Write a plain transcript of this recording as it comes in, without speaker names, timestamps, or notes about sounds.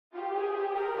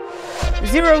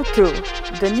02,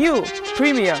 the new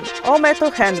premium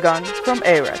all-metal handgun from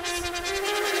Arex.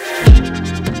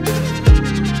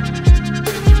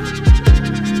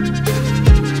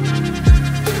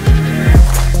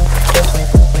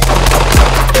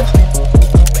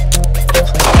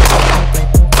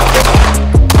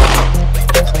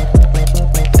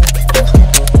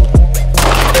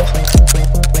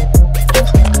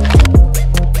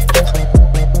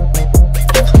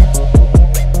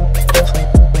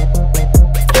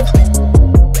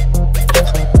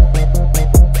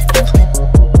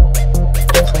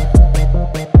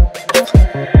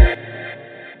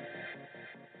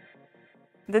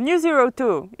 The new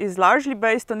 02 is largely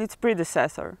based on its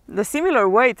predecessor. The similar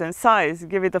weight and size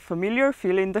give it a familiar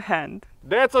feel in the hand.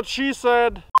 That's what she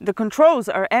said! The controls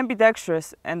are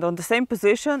ambidextrous and on the same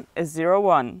position as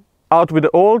 01. Out with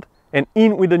the old and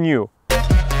in with the new.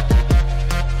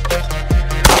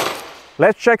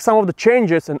 Let's check some of the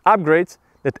changes and upgrades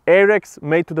that Arex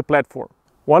made to the platform.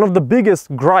 One of the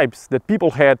biggest gripes that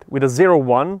people had with the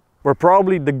 01 were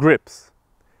probably the grips.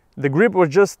 The grip was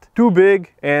just too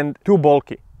big and too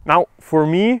bulky. Now, for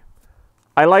me,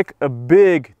 I like a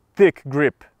big, thick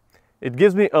grip. It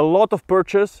gives me a lot of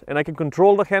purchase and I can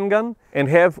control the handgun and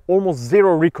have almost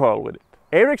zero recoil with it.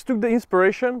 Arex took the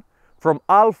inspiration from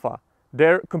Alpha,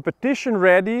 their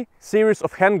competition-ready series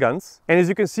of handguns. And as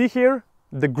you can see here,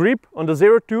 the grip on the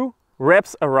 02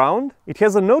 wraps around. It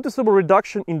has a noticeable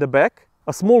reduction in the back,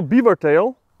 a small beaver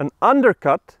tail, an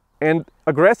undercut, and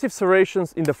aggressive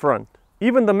serrations in the front.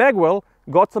 Even the magwell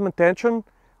got some attention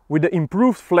with the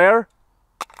improved flare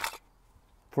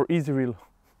for easy reload.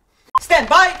 Stand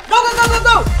by! Go, go, go, go,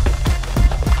 go!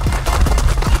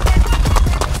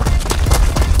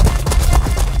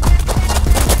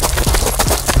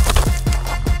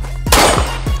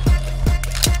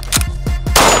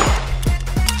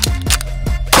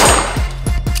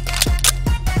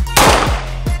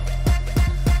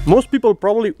 Most people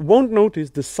probably won't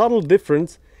notice the subtle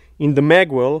difference in the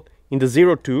magwell in the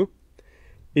 02.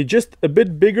 It's just a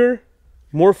bit bigger,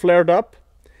 more flared up,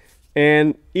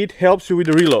 and it helps you with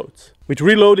the reloads. With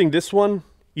reloading this one,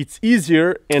 it's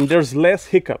easier and there's less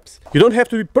hiccups. You don't have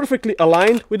to be perfectly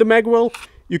aligned with the magwell.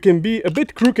 You can be a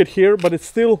bit crooked here, but it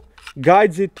still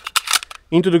guides it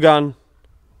into the gun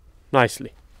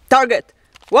nicely. Target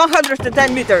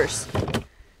 110 meters.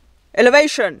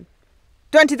 Elevation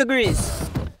 20 degrees.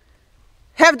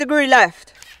 Half degree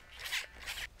left.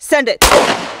 Send it.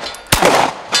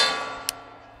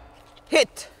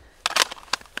 Hit.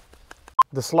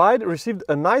 The slide received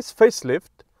a nice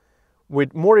facelift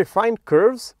with more refined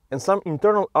curves and some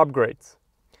internal upgrades.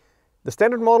 The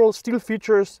standard model still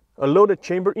features a loaded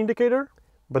chamber indicator,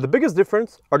 but the biggest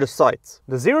difference are the sights.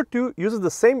 The 02 uses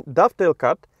the same dovetail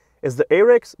cut as the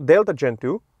Arex Delta Gen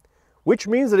 2, which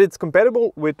means that it's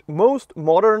compatible with most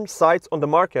modern sights on the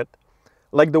market,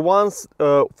 like the ones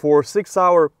for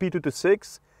 6-hour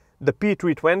P226, the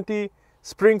P320,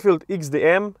 Springfield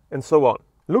XDM, and so on.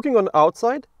 Looking on the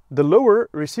outside, the lower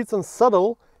receives some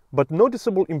subtle but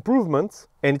noticeable improvements,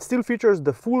 and it still features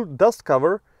the full dust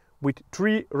cover with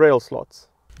 3 rail slots.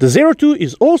 The 02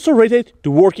 is also rated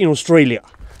to work in Australia.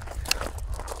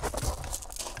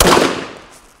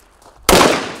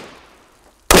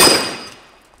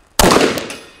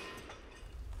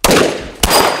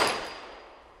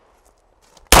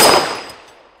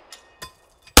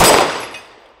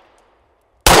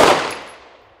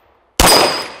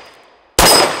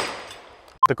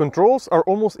 The controls are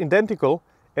almost identical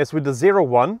as with the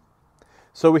 01.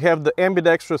 So we have the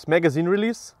ambidextrous magazine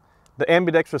release, the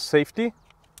ambidextrous safety,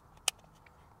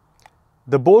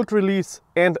 the bolt release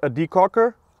and a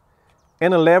decocker,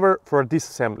 and a lever for a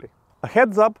disassembly. A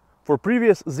heads up for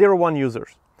previous 01 users.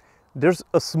 There's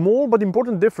a small but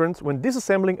important difference when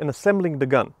disassembling and assembling the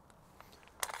gun.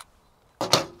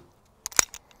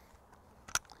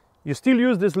 You still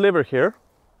use this lever here,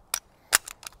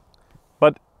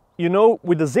 but you know,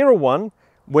 with the 01,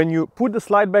 when you put the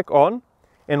slide back on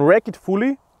and rack it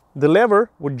fully, the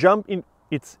lever would jump in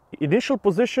its initial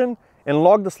position and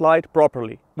lock the slide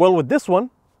properly. Well, with this one,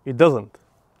 it doesn't.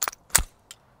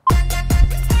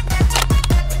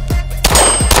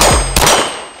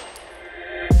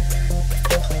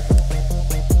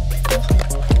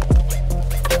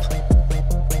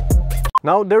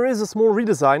 Now, there is a small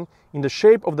redesign in the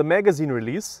shape of the magazine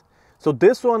release. So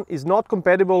this one is not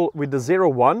compatible with the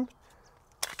 01,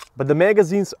 but the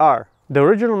magazines are. The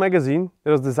original magazine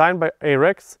that was designed by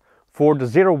Arex for the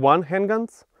 01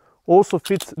 handguns also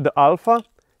fits the Alpha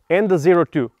and the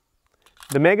 02.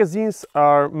 The magazines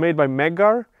are made by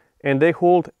Maggar and they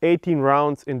hold 18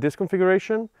 rounds in this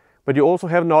configuration, but you also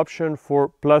have an option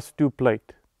for +2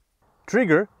 plate.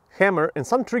 Trigger hammer and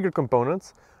some trigger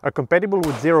components are compatible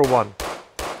with 01.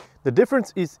 The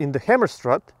difference is in the hammer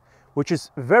strut, which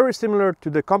is very similar to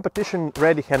the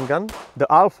competition-ready handgun, the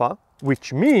Alpha,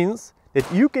 which means that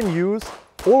you can use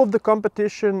all of the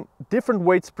competition different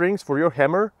weight springs for your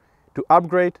hammer to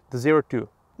upgrade the 02.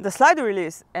 The slide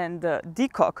release and the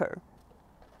decocker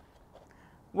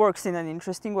works in an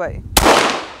interesting way.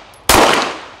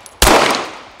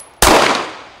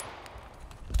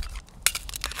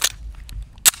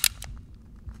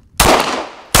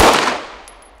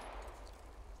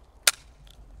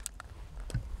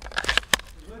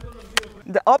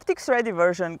 The optics ready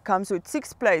version comes with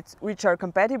 6 plates which are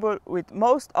compatible with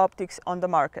most optics on the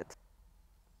market.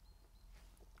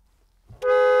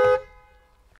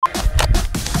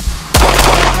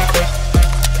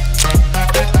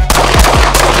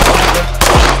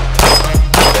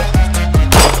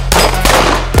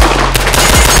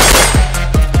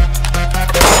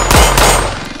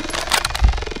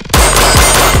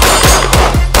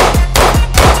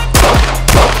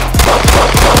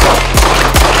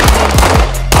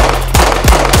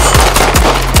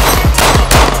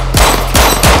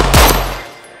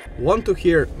 Want to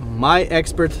hear my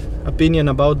expert opinion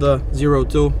about the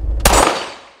 02?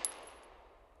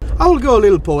 I will go a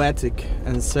little poetic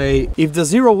and say if the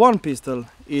 01 pistol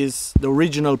is the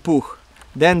original Puch,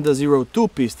 then the 02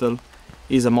 pistol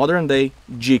is a modern day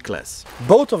G-class.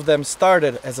 Both of them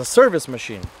started as a service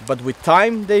machine, but with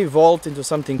time they evolved into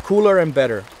something cooler and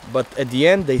better, but at the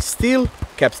end they still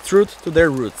kept true to their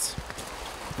roots.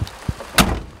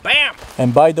 Bam!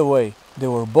 And by the way, they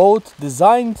were both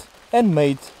designed and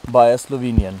made by a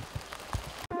Slovenian.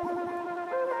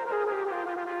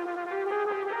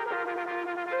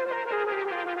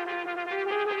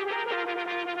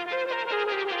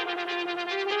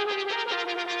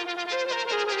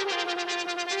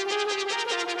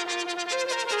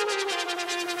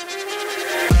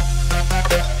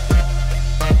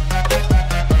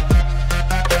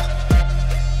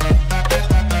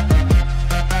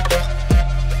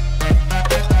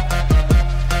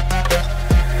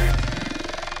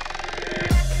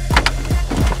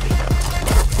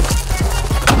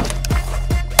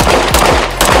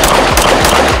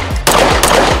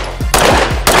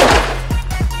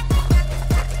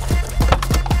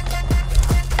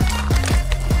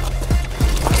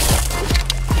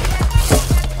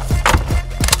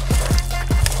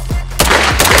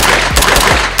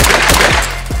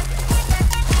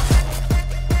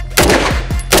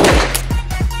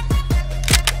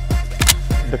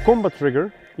 The combat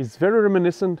trigger is very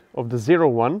reminiscent of the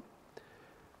 01,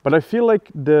 but I feel like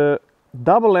the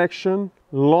double action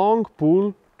long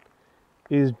pull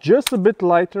is just a bit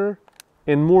lighter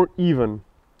and more even.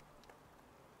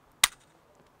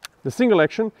 The single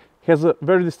action has a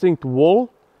very distinct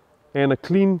wall and a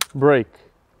clean break.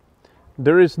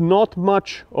 There is not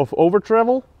much of over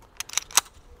travel,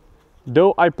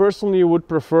 though I personally would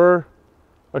prefer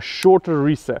a shorter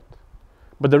reset.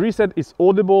 But the reset is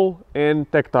audible and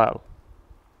tactile.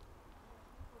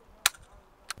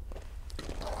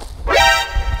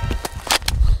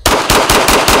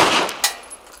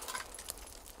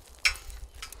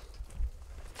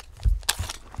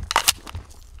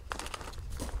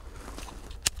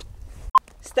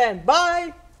 Stand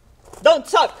by! Don't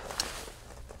suck!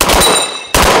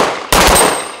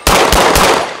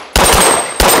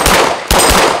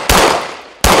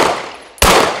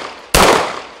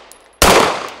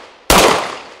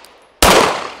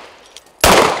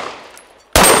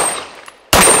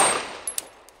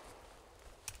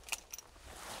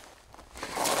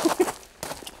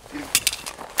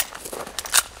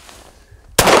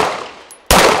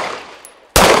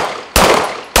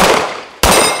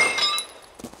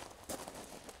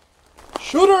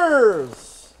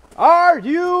 Shooters, are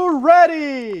you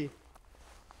ready?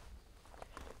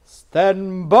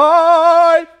 Stand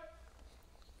by!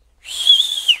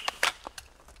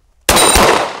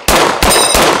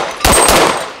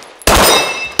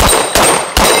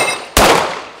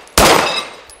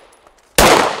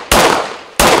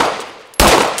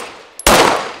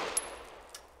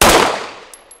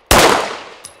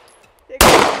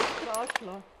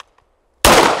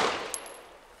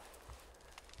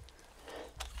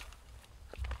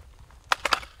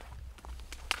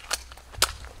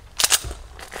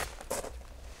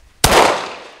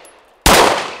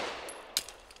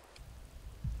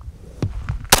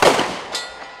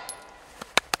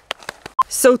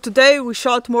 So today we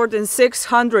shot more than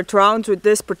 600 rounds with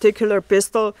this particular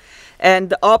pistol and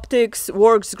the optics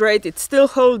works great. It still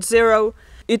holds zero.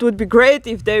 It would be great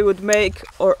if they would make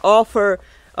or offer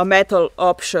a metal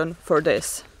option for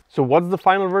this. So what's the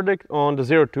final verdict on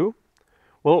the 02?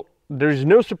 Well, there is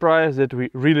no surprise that we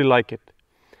really like it.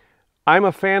 I'm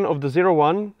a fan of the Zero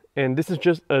One, and this is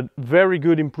just a very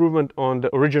good improvement on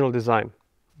the original design.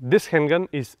 This handgun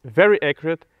is very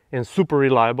accurate and super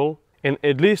reliable, and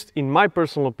at least in my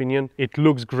personal opinion, it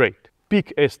looks great.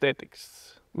 Peak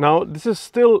aesthetics. Now, this is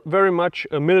still very much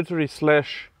a military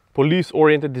 / police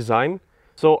oriented design,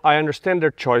 so I understand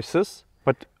their choices,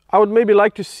 but I would maybe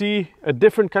like to see a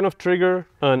different kind of trigger,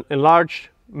 an enlarged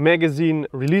magazine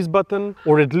release button,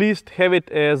 or at least have it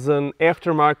as an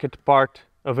aftermarket part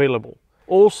available.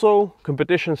 Also,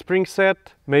 competition spring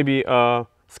set, maybe a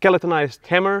skeletonized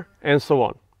hammer, and so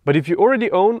on. But if you already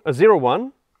own a Zero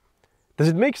One, does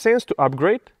it make sense to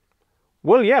upgrade?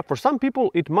 Well, yeah, for some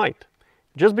people it might.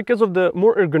 Just because of the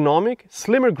more ergonomic,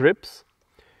 slimmer grips,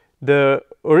 the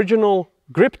original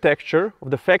grip texture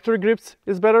of the factory grips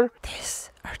is better. These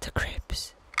are the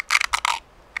grips.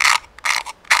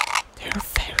 They're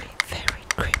very, very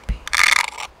grippy.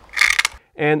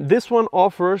 And this one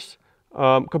offers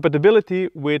compatibility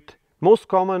with most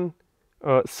common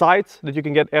sights that you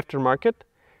can get aftermarket.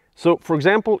 So, for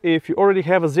example, if you already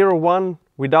have a Zero One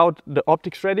without the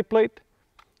optics ready plate,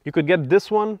 you could get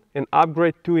this one and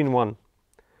upgrade 2-in-1.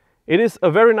 It is a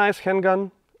very nice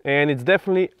handgun, and it's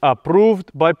definitely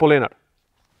approved by Polenar.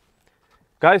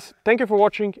 Guys, thank you for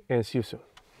watching, and see you soon.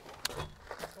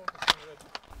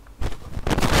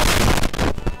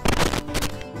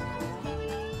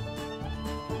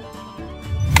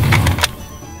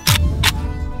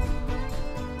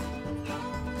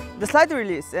 The slide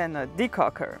release and a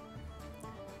decocker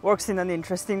works in an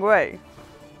interesting way.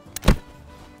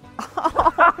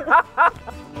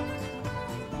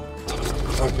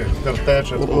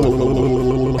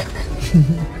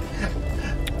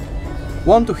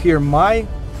 Want to hear my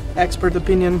expert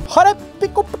opinion? Oh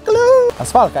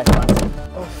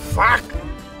fuck!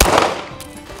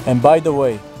 And by the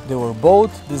way, they were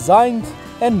both designed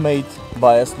and made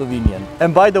by a Slovenian.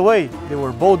 And by the way, they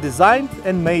were both designed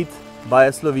and made by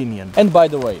a Slovenian. And by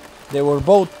the way, they were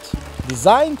both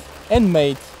designed and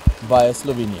made by a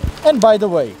Slovenian. And by the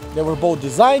way, they were both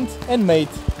designed and made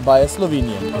by a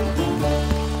Slovenian.